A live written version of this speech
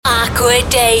Aqua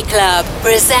Day Club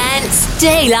presents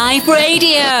Daylife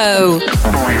Radio.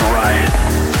 Booyah Riot.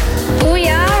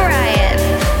 Booyah Riot.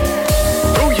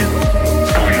 Booyah.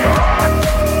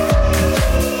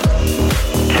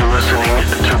 You're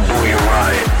listening to Booyah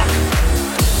Riot.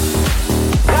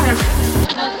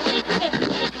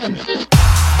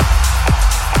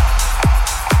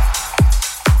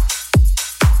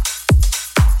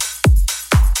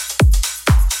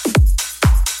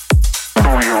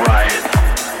 Booyah Riot.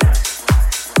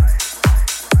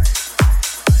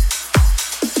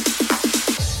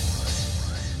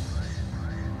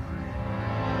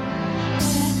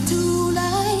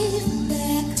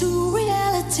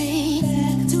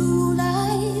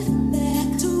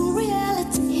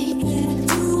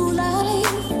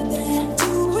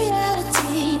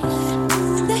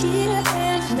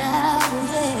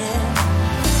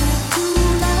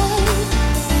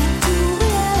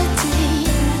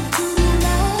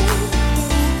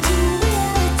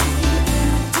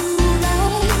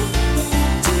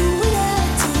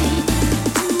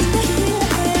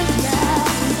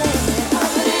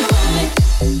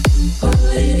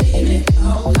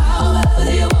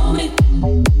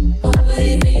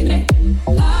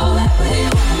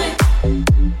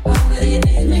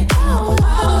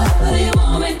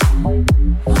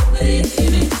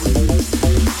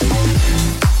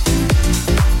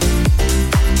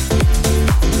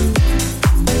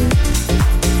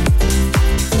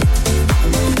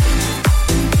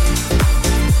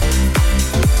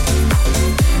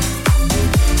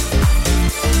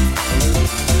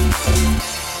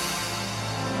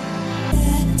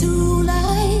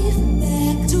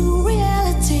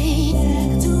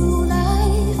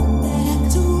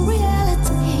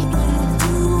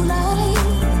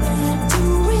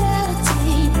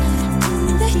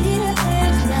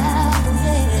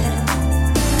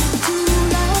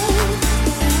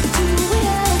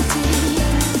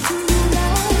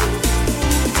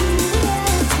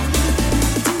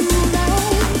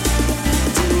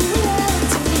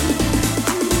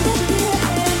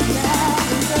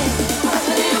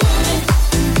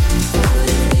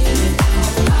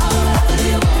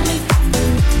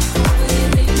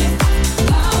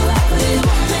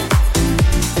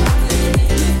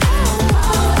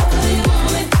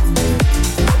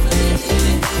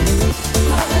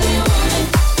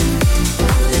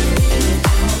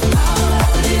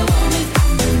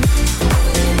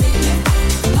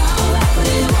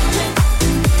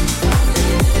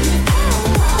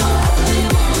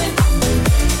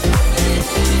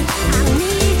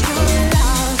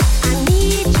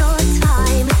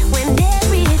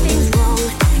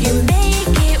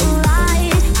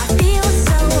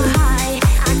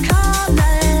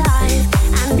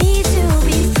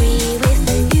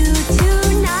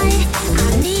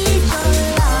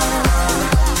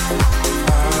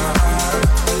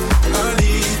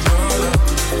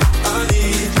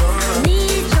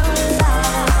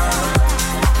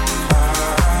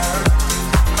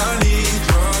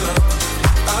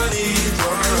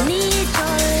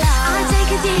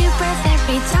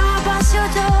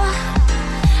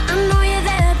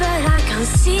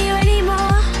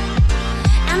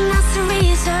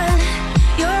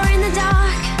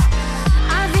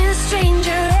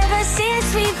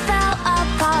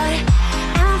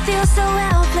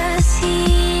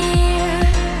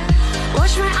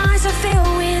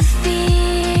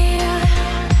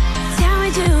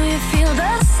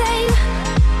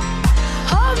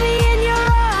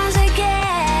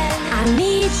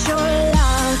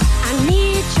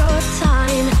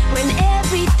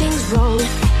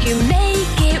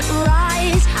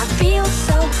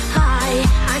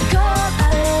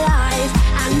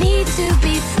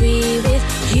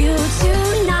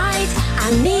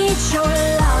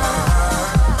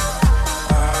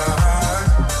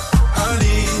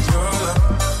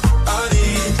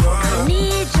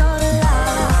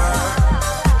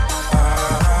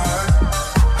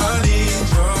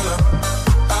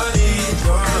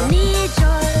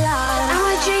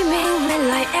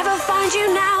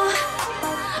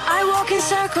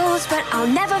 But I'll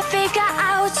never figure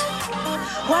out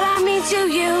what I mean to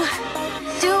you.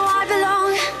 Do I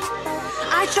belong?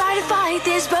 I try to fight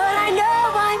this, but I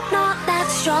know I'm not that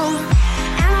strong.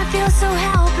 And I feel so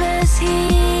helpless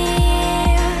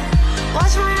here.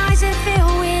 Watch my eyes and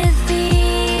fill with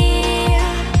fear.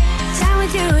 Tell me,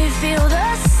 do you feel the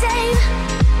same?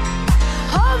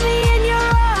 Hold me in your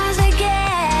arms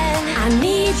again. I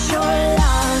need your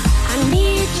love, I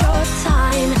need your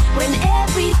time. When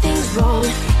everything's wrong,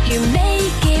 you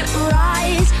make it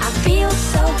right. I feel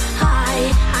so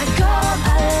high, I go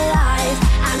alive.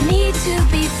 I need to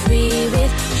be free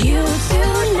with you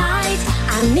tonight.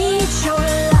 I need your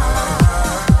love.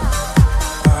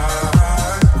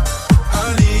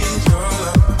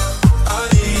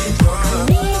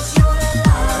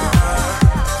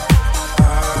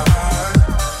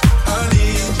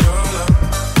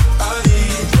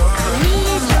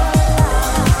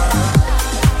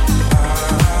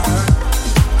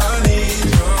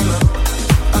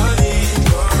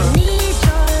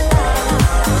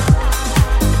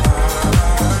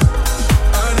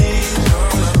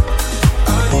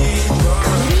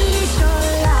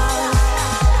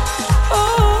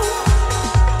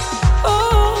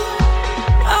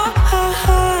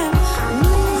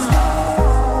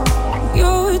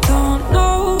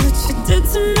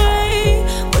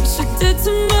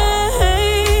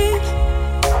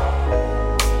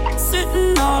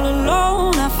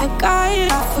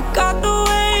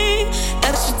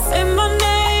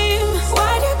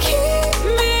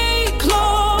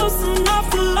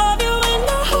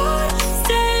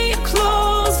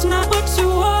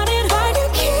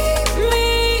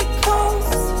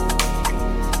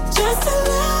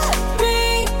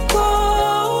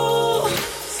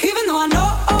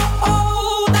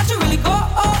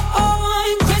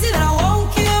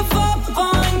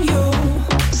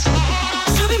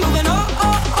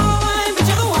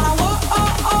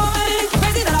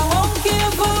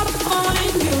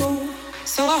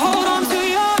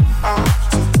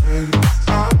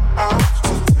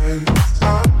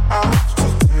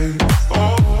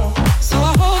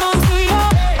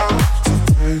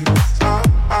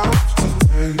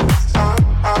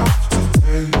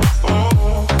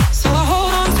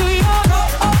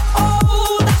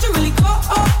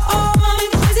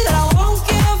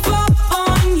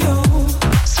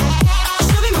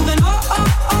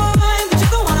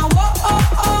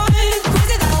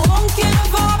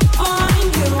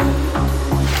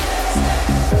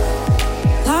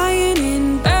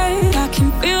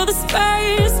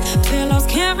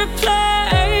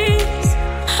 replace.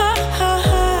 Ha ha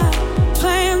ha.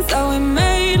 Plans that we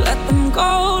made, let them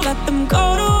go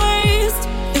to waste.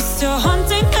 You're still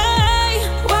haunting me.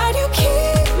 Why do you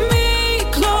keep me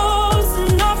close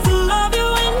enough to love you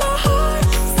in my heart?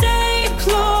 Stay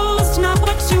close, not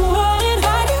what you wanted.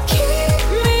 Why do you keep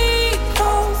me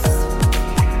close?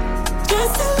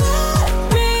 Just to let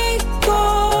me go.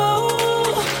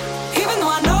 Even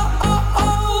though I know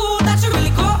that you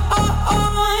really go on.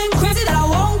 Crazy that I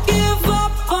won't give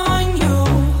up on you.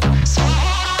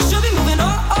 Should be moving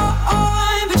on,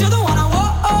 but you're the one I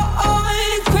want.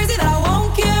 Crazy that I won't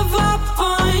give up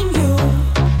on you.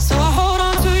 So I hold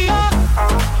on to you.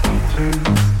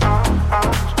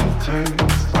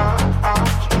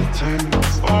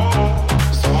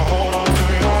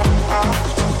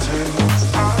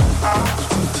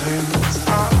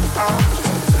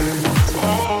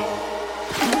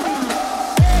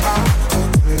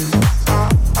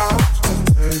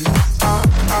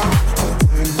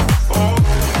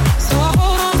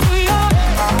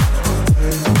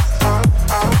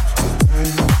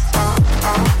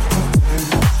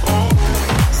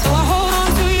 So I hold on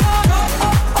to you. So I hold on to you.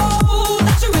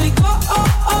 That you really go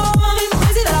on.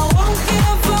 Crazy that I won't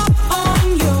give up on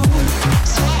you.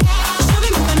 Should be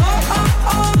moving on,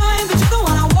 but you're the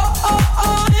one I want.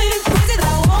 Crazy that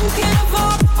I won't give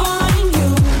up on you.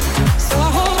 So I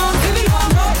hold on to you.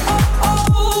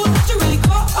 That you really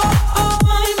go on.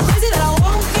 Crazy that I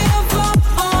won't give up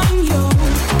on you.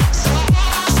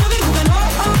 Should be moving on,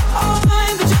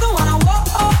 but you're the one I want.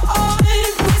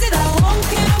 Crazy that I won't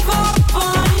give up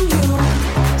on you.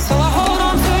 So I hold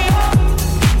on to you.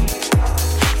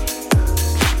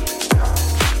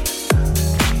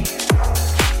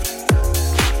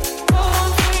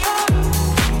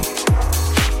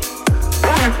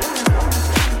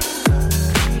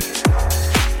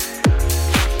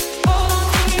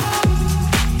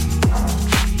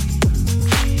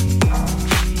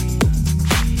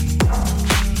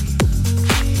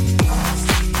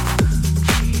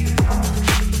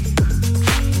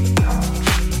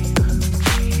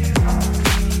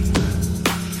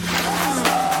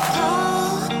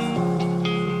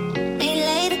 Be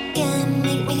late again,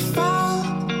 make me fall.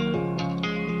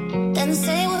 Then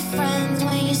say we're friends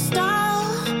when you stall.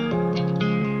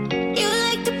 You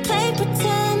like to play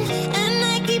pretend, and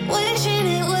I keep wishing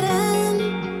it would end.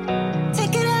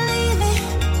 Take it or leave it,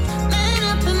 man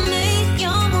up and make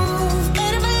your move.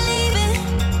 Better believe it,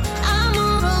 I'm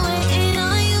over waiting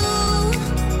on you.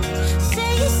 Say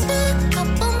you spent a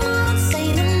couple months,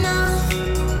 ain't enough.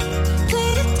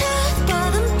 Played it tough,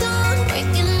 but I'm done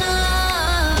breaking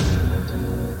up.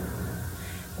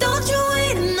 Don't you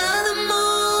wait another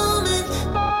moment.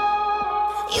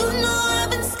 You know I've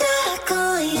been stuck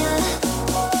on you.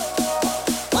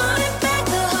 Want it back,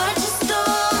 the heart you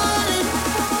stolen.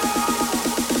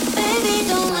 Baby,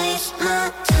 don't waste my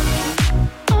time.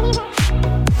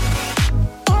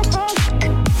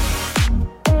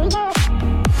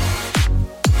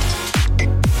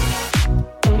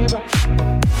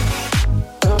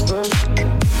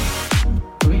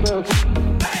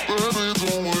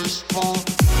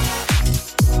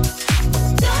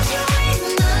 Don't you wait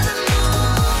another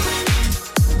moment.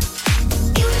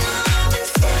 You know I've been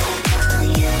stuck on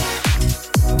you.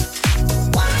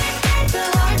 Want it back, the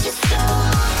heart you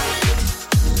stolen.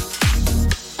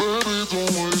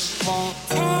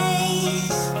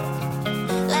 Taste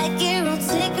like your old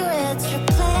cigarettes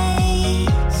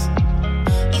replace.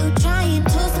 You trying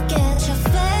to forget your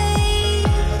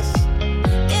face.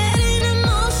 Getting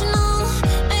emotional.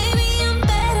 Maybe I'm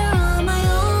better on my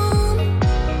own.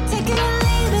 Take it or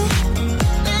leave it.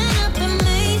 Man up and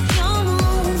make your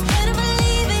move. Better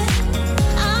believe it,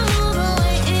 I'm over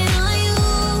waiting on you.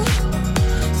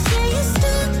 Say you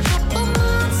stuck a couple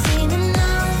months, ain't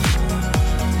enough.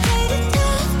 Played it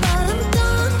tough, but I'm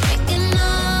done breaking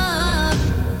up.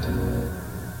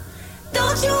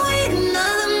 Don't you wait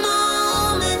another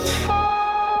moment.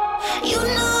 You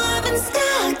know I've been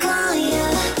stuck on you.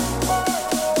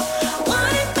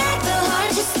 Want it back, the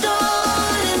heart you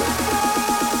stolen.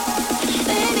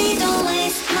 Baby, don't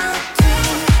waste my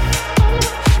time.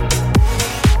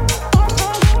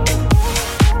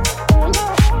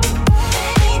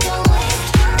 Baby, don't waste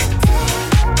my time.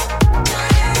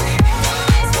 Don't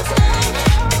waste my time.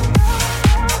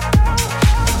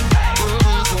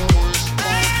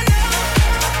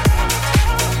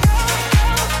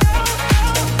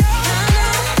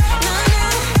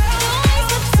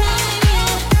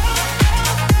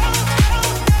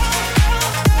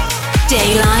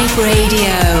 Daylife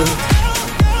Radio.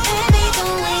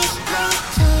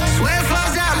 Sweat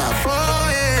flows down my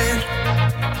forehead.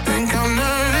 Think I'm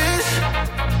nervous.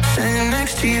 Standing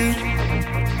next to you.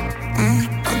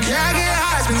 My jacket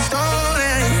has been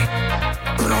stolen,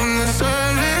 but on the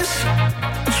surface,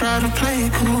 I try to play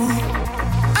it cool.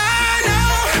 I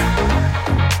know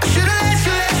I should've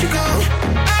let you go.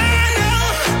 I know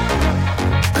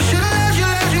I should've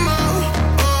let you more.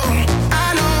 Oh,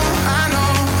 I know, I know,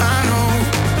 I know.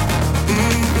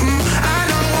 I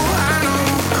know, I know,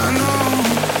 I know.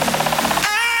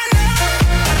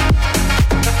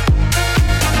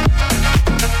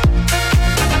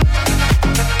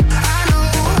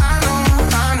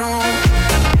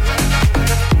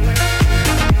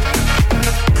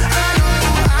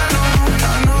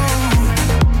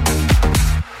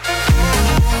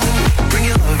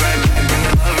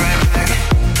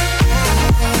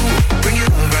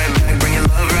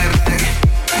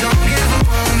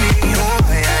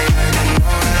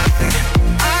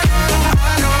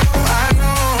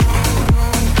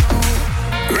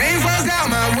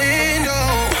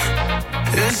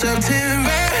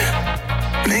 September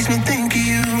makes me think of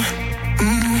you.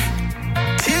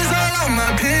 Tears all on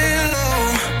my pillow.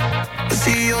 I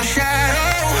see your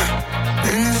shadow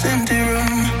in this empty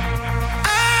room.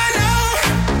 I know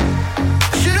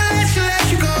I should've let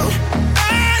you go. I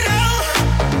know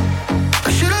I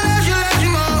should've let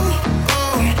you more.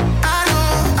 Oh, I know,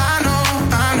 I know,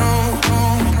 I know.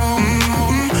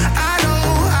 I know,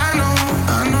 I know,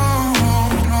 I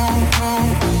know.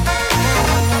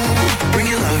 Bring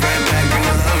your love right back, bring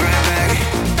your love right back.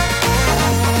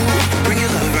 Bring your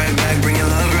love right back, bring your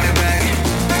love right back.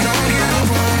 Don't give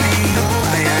up on me,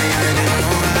 oh, I didn't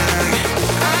know that.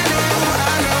 I know,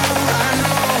 I know, I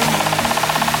know.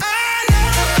 I know.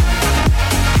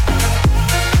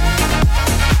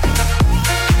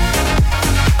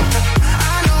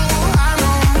 I know, I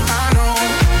know, I know.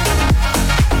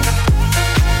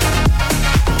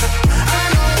 I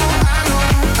know, I know,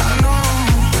 I know.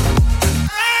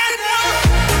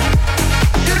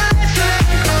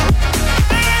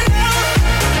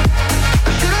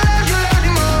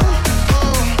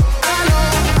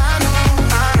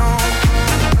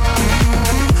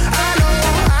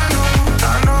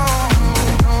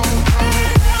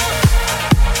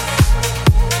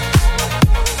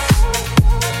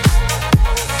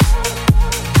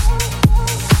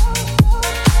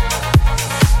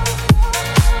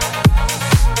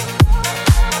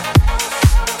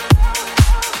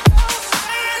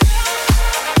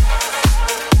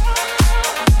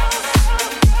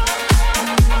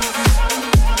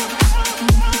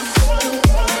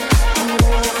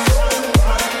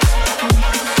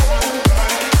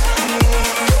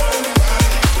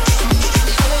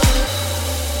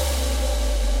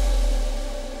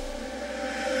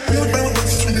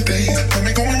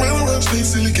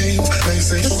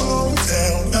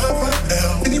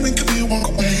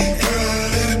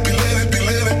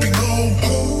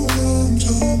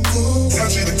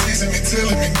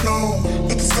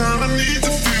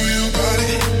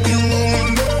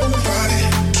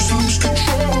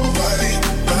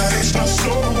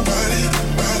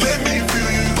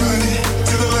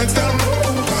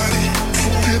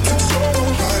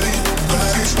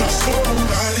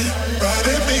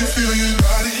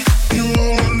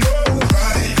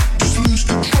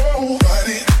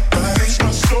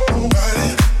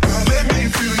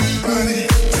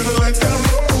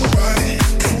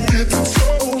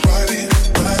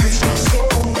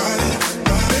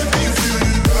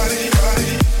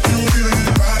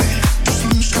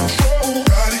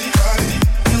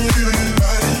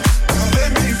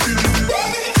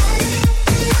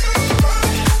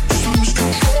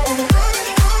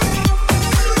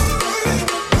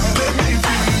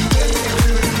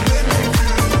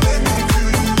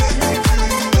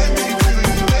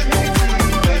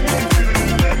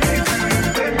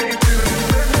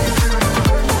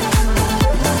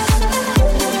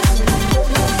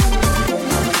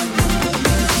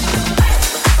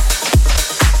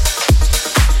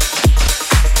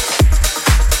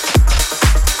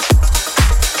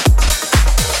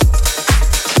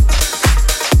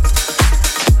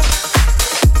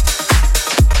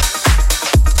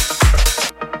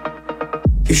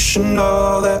 You should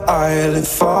know that I live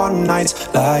for nights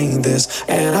like this,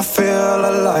 and I feel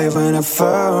alive whenever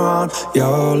on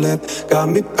your lip. Got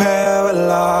me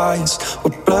paralyzed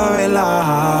with blurry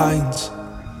lines.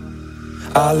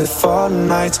 I live for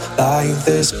nights like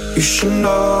this. You should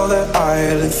know that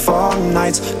I live for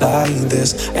nights like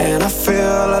this, and I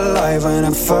feel alive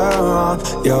whenever on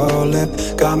your lip.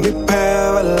 Got me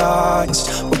paralyzed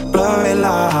with blurry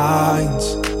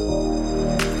lines.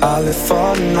 I live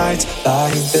for nights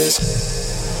like this.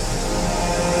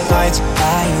 Nights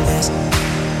like this.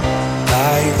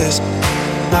 Like this.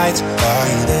 nights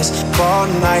like this, for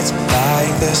nights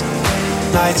like this,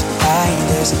 nights like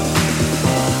this,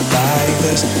 like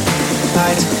this,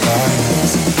 nights like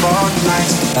this, for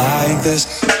nights like this,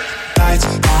 nights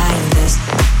like this,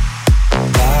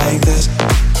 like this,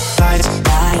 nights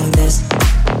like this,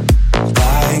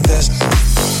 like this,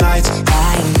 nights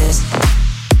like this,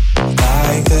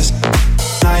 like this,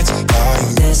 nights like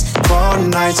this, for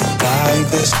nights like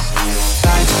this,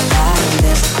 nights like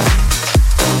this,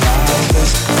 like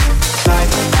this,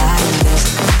 nights like this,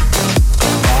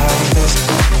 like this,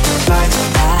 nights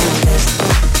like this,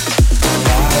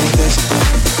 like this,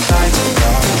 nights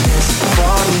like this,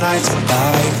 for nights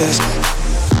like this.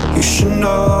 You should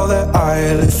know that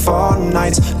I live for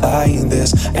nights like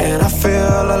this, and I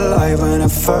feel alive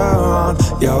whenever on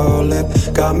your lip.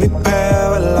 Got me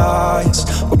paralyzed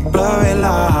with blurry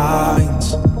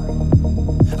lines.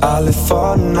 I live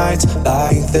for nights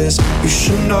like this. You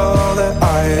should know that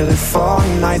I live for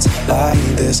nights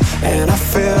like this, and I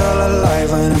feel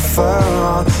alive whenever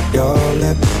on your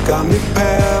lip. Got me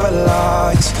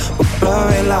paralyzed with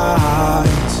blurry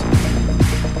lines.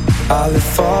 I live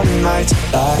for nights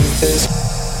like this,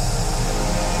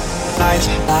 nights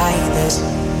like this,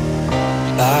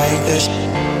 like this,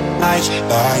 nights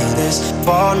like this,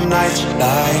 for nights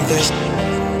like this,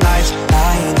 nights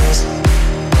like this,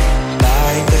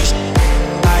 like this,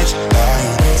 nights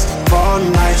like this, for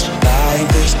nights like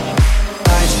this,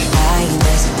 nights like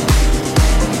this,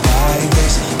 like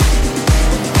this,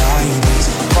 like this,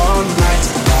 for nights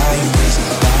like this,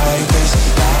 like this,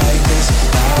 like this,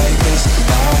 like this,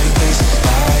 like this,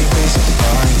 like this,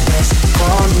 like this,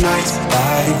 for nights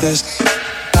like this,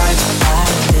 nights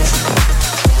like this,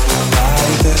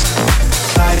 like this,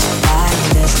 nights like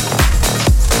this,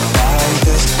 like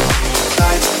this,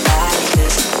 nights like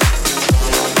this,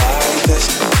 like this,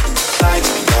 nights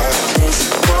like this,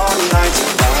 for nights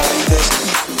like this.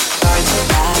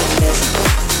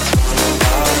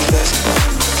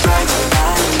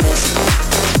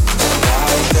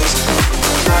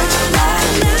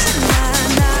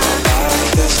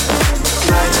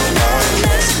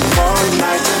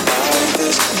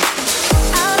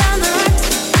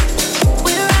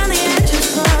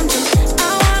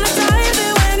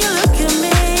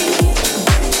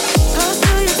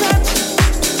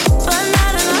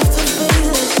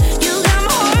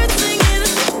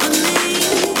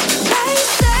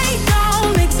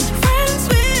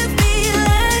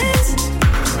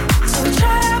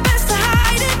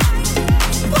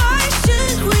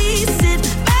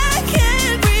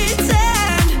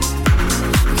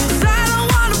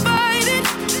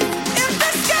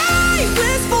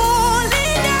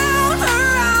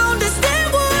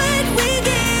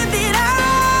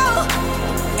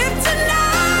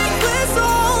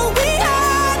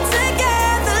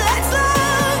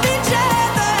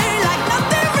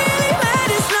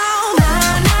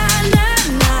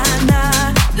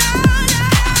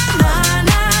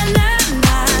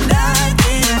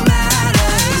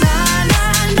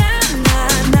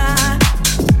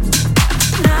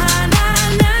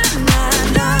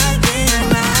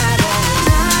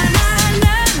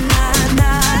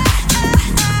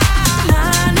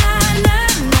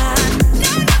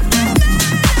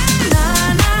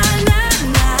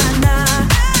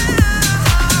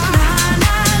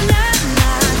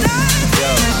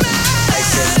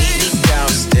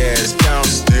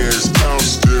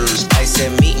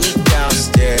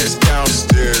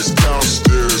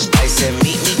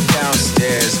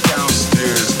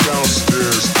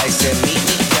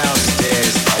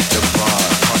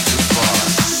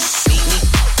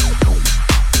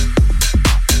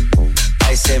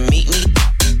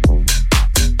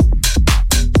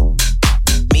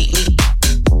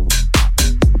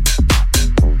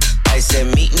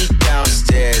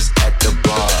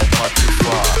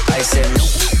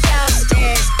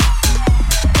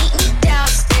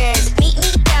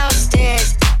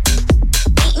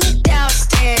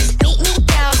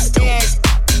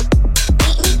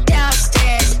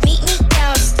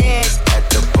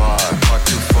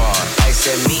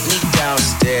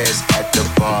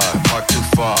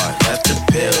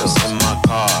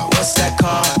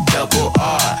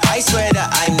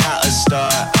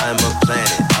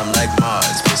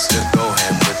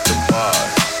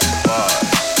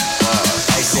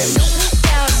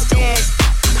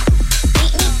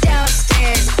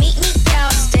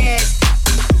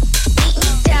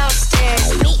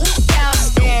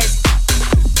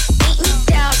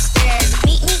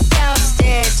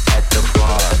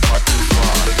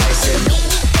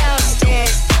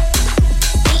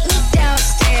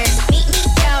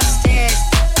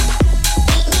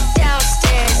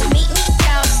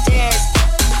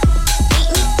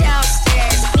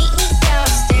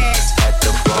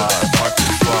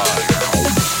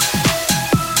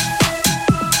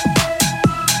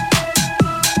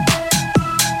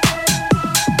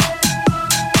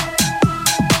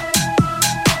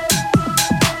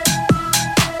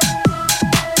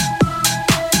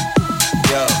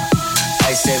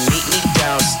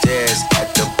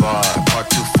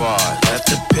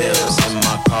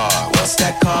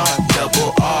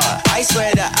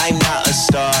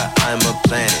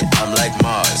 planet. I'm like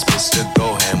Mars, Mr.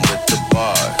 Gohan with the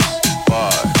bars.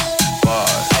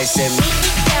 I said meet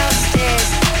me downstairs.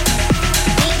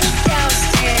 Meet me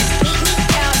downstairs. Meet me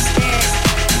downstairs.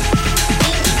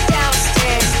 Meet me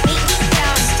downstairs. Meet me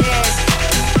downstairs.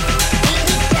 Meet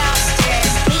me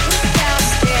downstairs. Meet me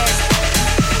downstairs.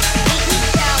 Meet me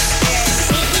downstairs.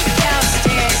 Meet me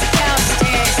downstairs.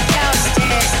 Downstairs.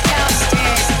 Downstairs. Downstairs.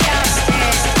 Downstairs.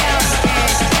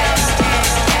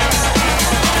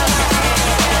 Downstairs.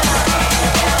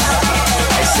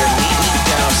 I said meet me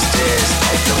downstairs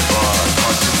at the bar.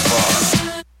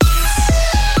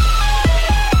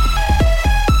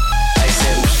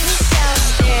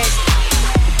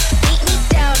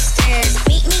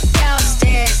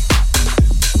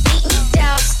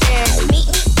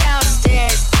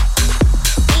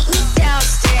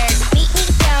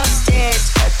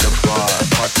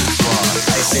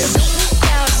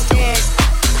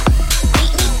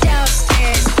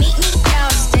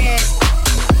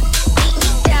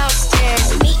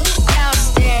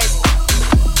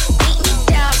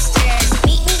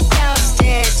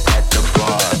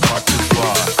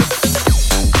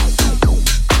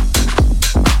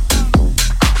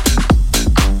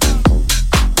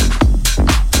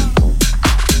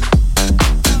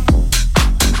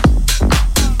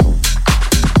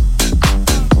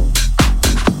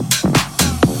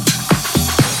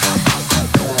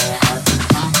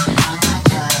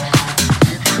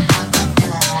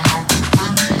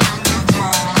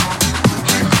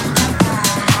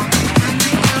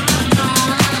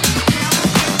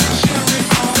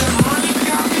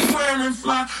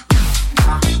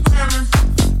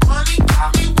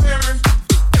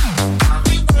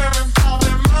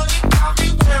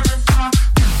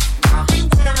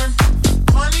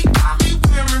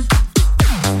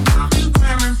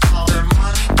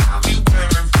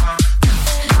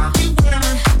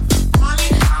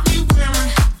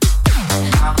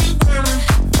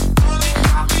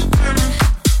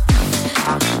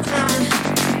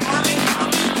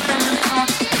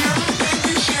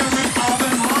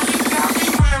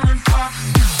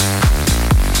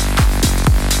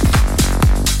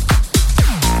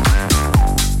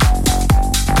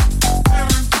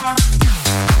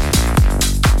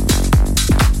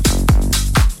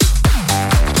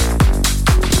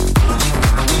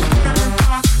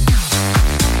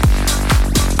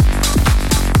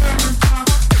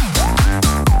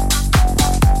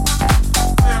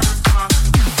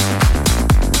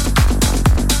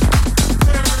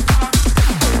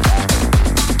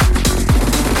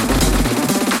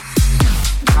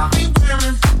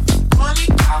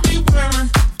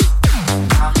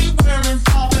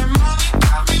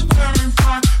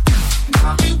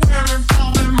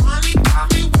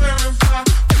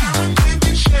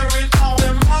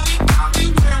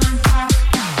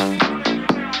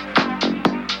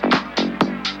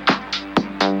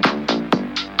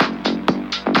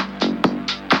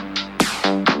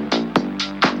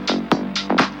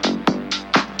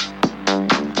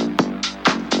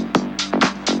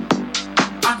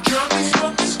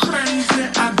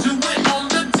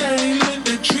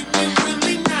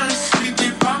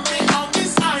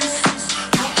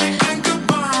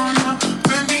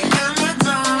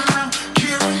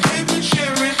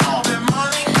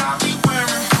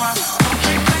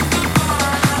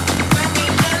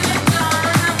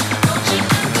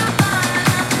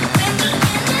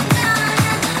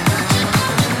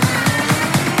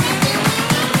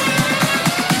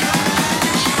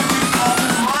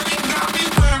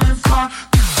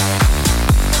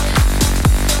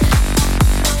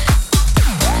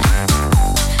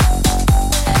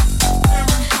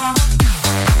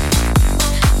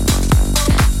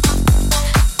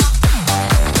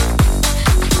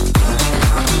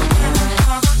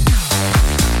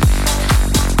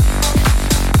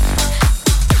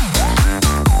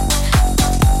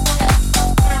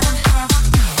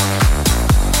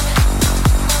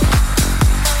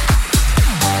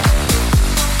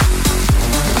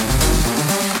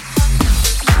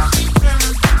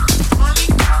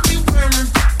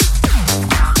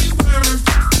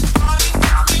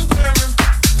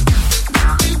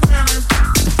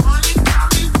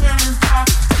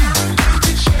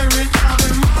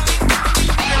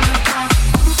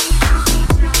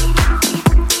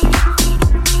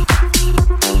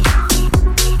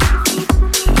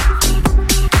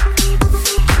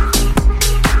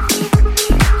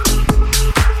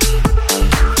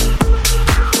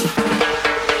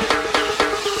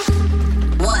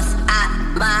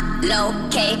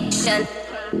 location.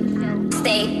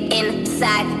 Stay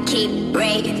inside, keep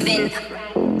raving.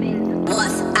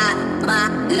 What's at my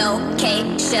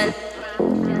location?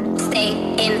 stay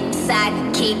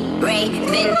inside, keep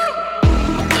raving.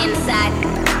 Inside,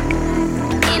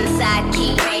 inside,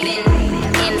 keep raving.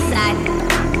 Inside,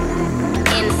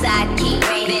 inside, keep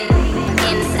raving.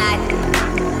 Inside,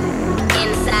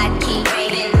 inside, keep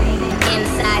raving.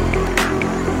 Inside,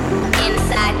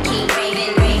 inside, keep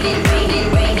raving, raving, raving, raving,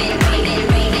 raving, raving,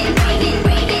 raving, raving,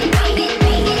 raving, raving,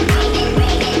 raving,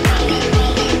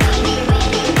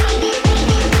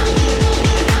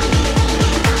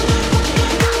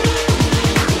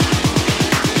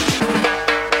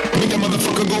 Make that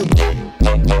motherfucker go.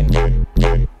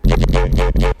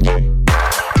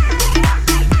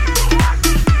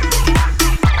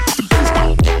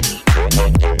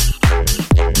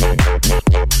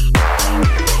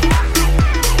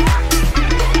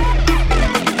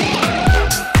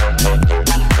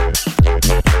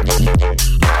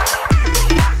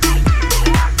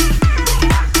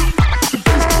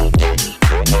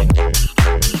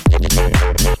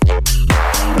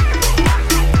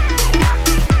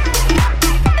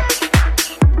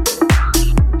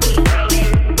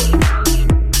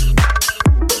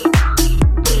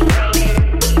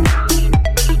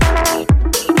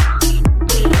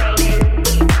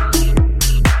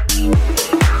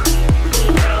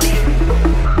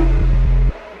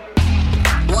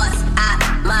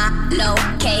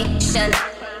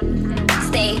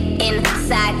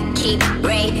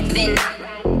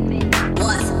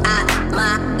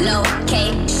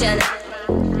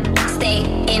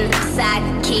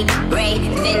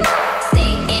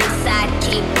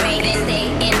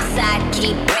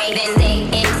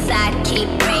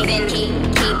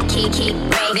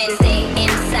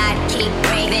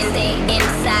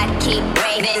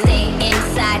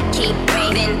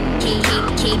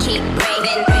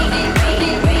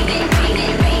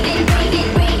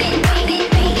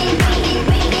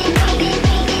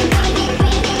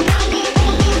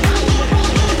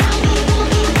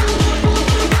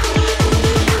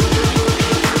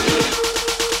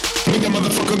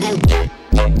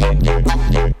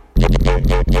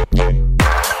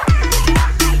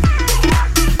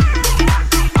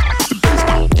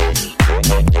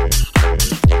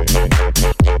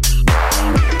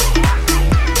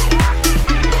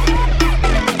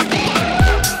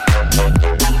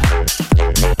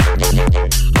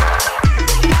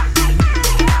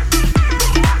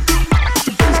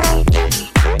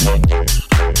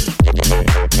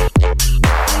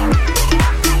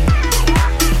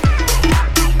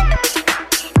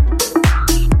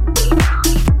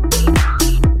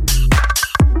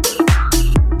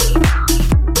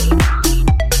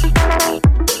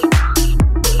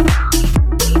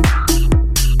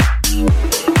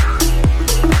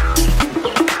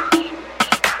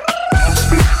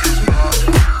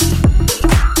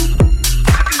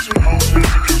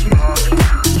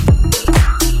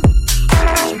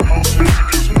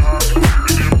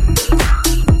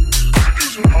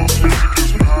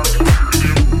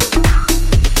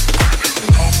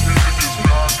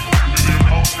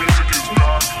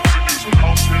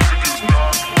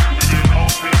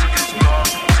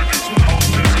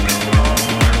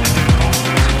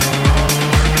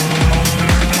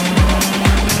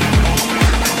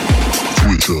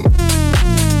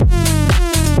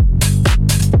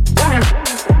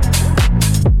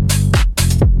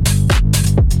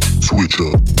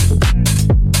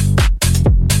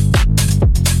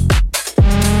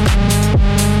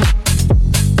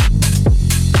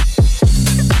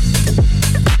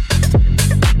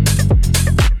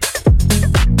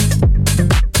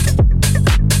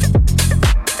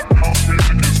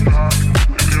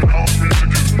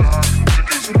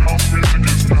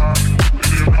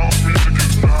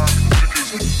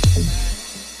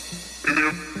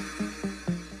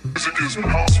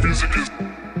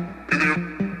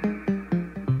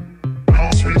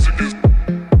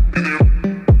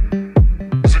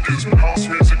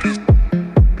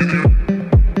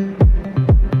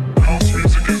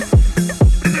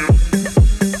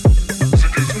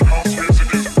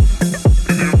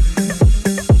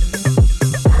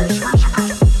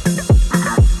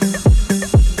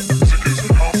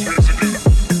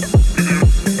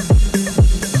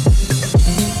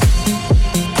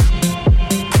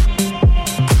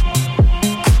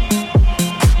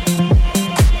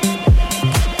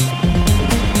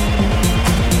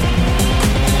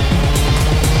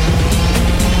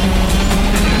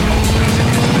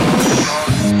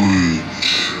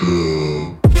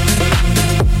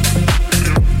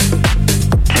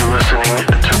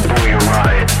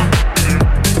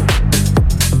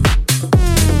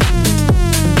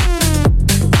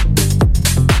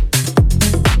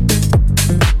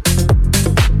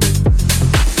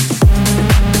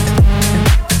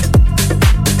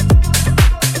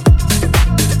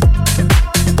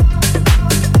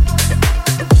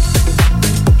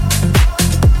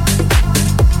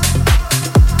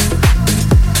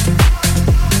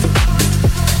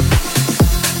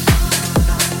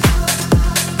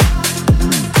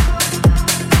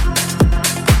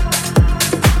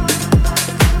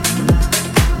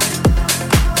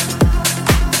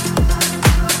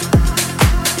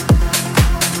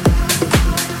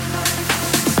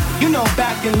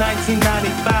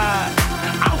 1995,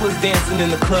 I was dancing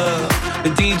in the club. The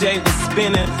DJ was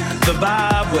spinning, the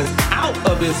vibe was out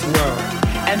of this world.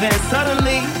 And then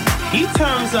suddenly, he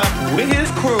turns up with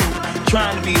his crew,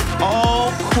 trying to be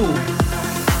all cool.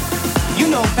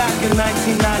 You know, back in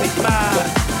 1995,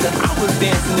 I was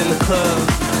dancing in the club.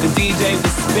 The DJ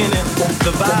was spinning,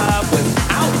 the vibe was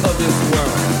out of this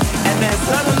world. And then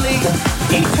suddenly,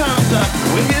 he turns up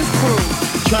with his crew,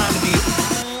 trying to be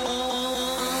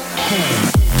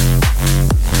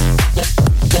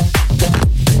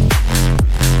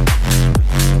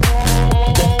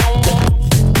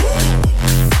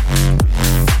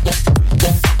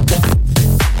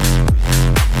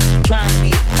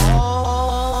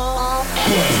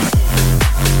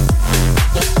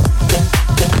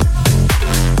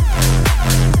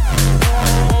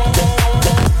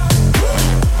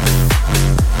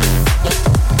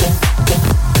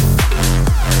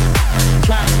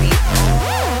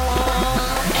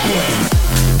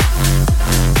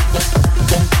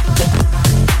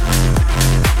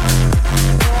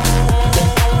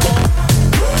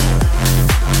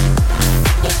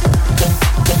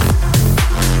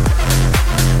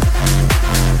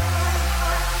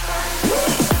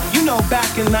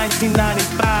in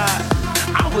 1995,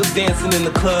 I was dancing in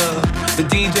the club. The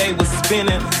DJ was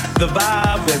spinning, the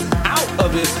vibe was out of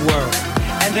this world.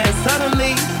 And then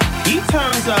suddenly, he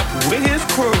turns up with his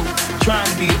crew, trying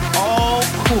to be all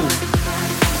cool.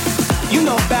 You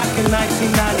know, back in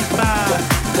 1995,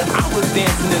 I was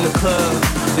dancing in the club.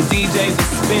 The DJ was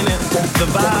spinning, the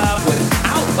vibe was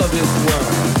out of this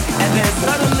world. And then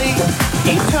suddenly,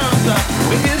 he turns up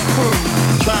with his crew,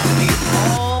 trying to be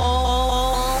all cool.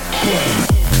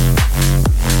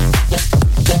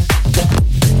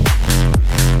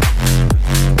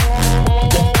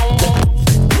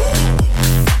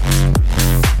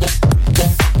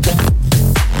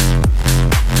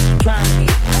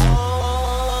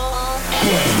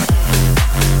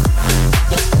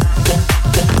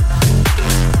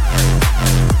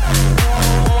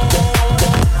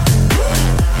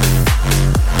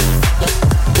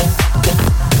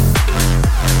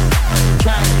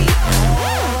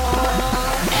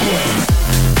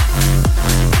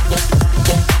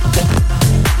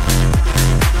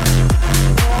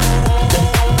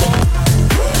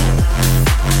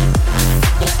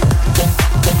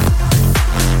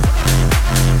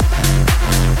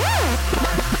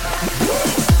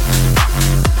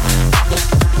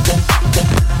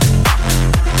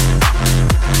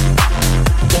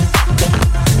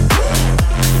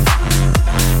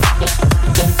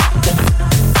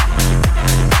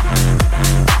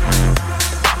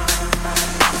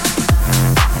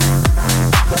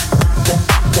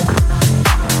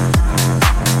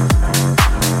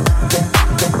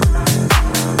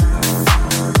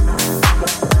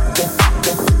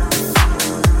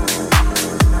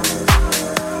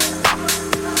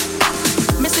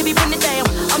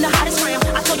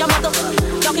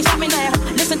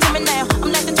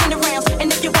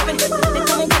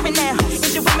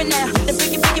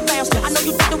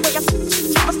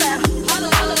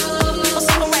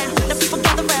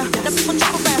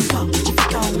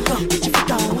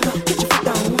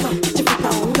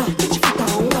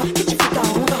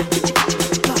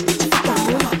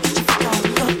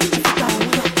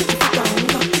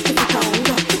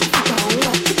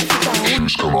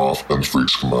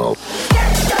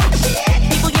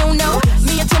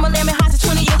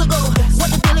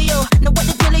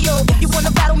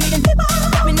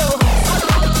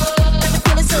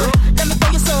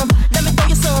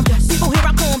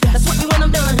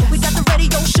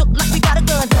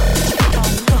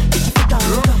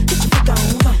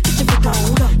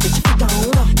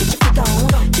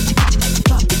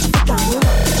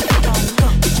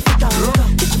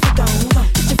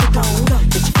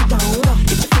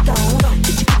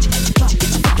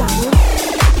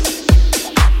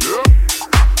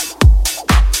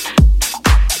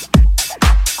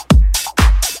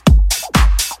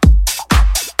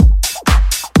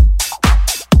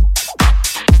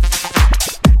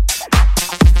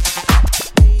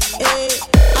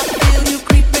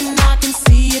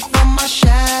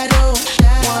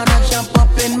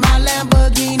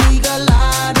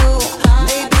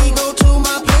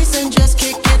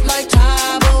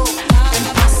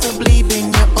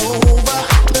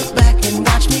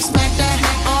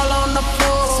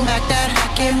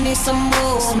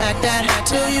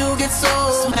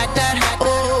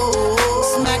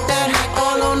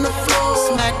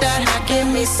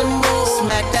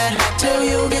 Smack that till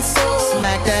you get so.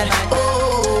 Smack that.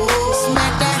 Oh, smack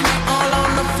that.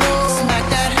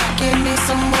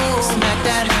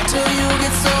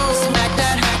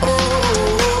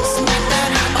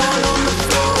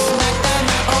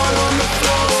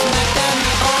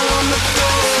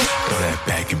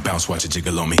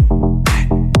 on me.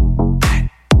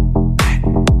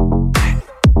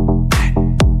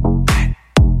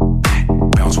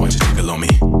 Bounce, watch it jiggle on me.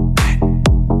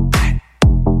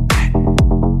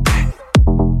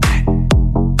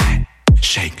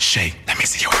 Shake, shake, let me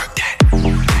see you work that.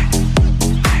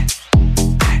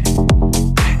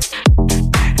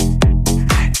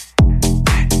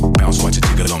 Bounce, watch it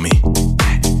jiggle on me.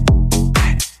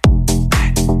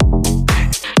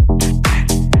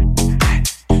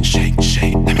 Shake,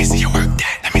 shake, let me see you work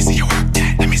that. Let me see you work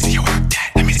that. Let me see you work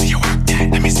that. Let me see you work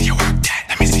that. Let me see you work that.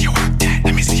 Let me see you work that.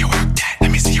 Let me see you work that.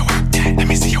 Let me see you work that. Let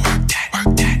me see you work that.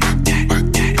 Work that.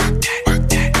 Work that. Work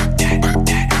that. Work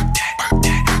that. Work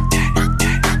that. Work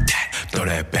that. Throw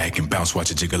that back and bounce,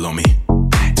 watch it jiggle on me.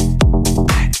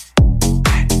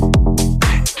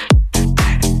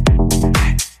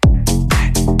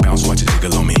 Bounce, watch it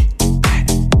jiggle on me.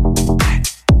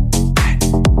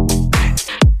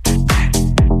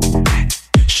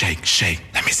 Shake, shake,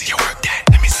 let me see you work that.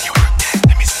 Let me see you work that.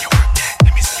 Let me see you work that.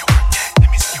 Let me see you work that. Let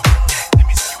me see you work that. Let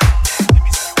me see you work that. Let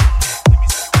me see you work that. Let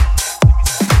me see you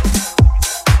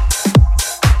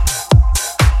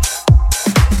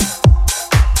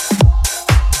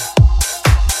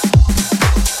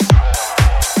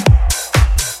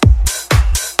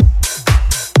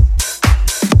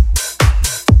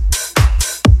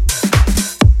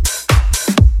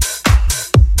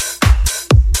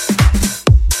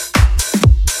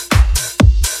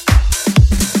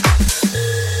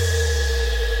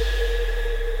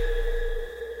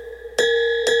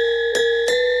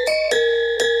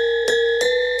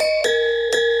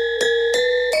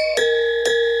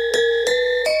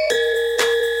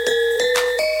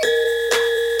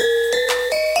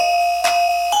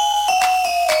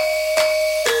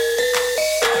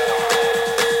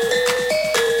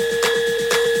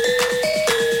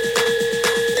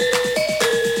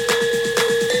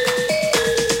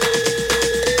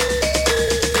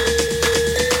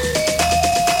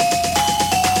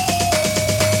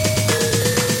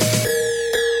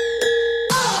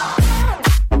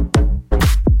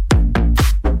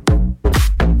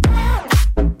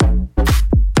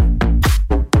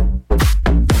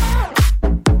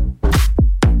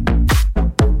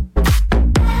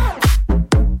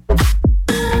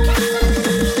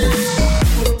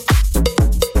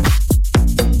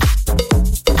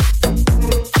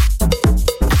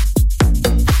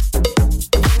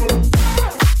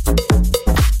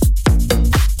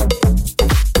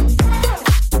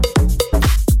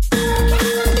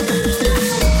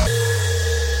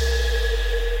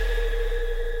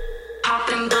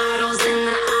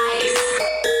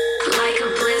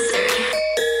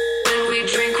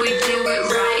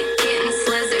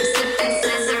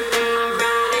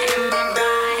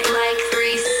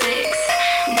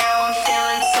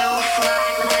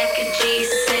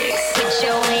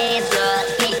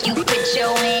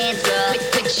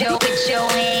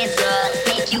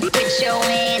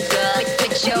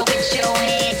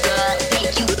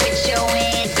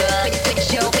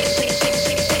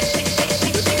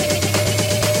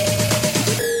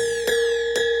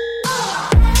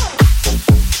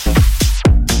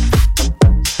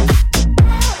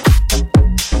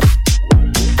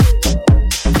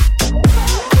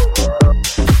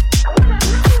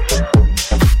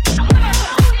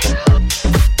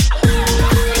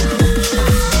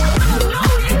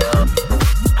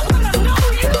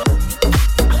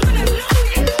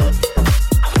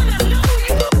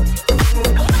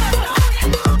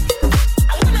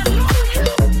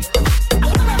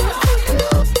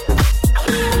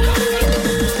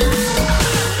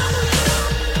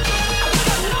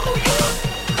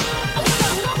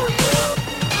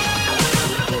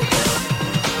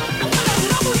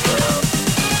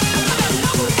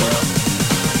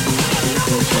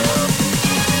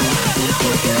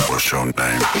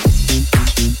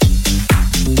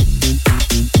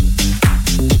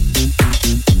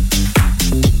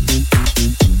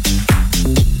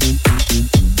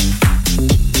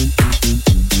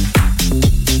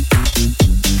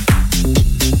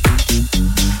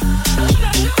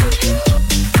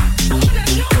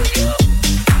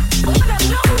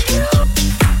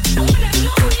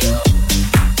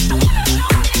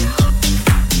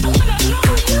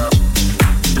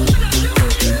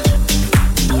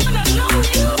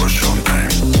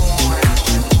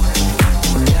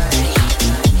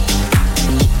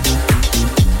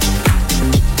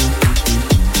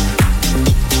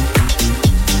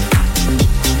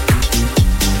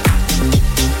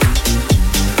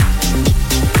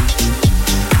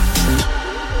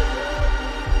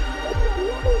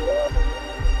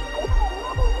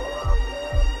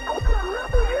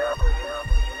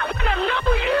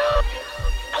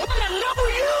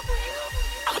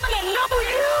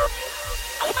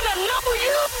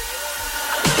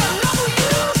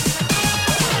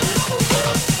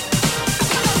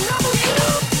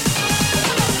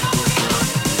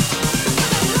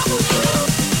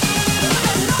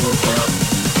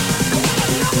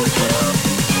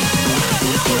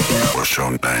What's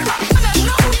your name?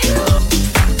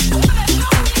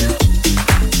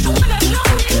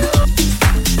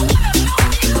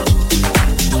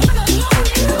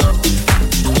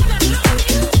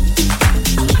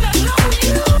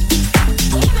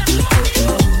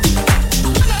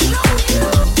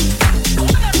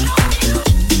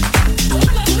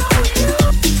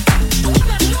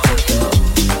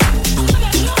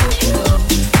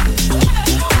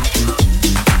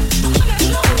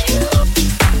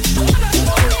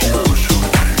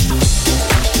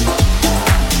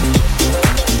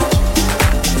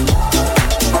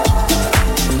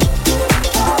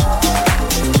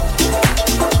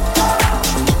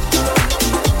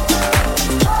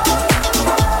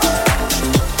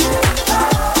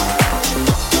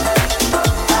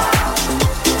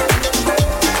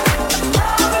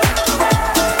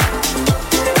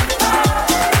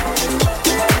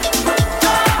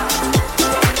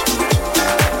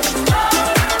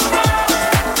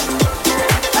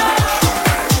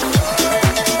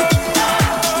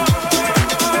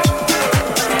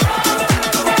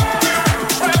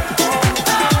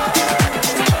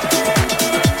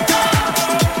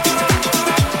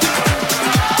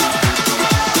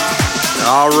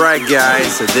 Alright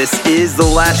guys, this is the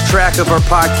last track of our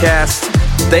podcast.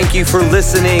 Thank you for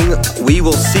listening. We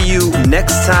will see you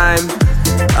next time.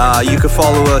 You can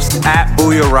follow us at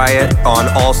Booyah Riot on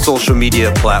all social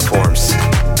media platforms.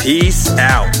 Peace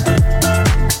out.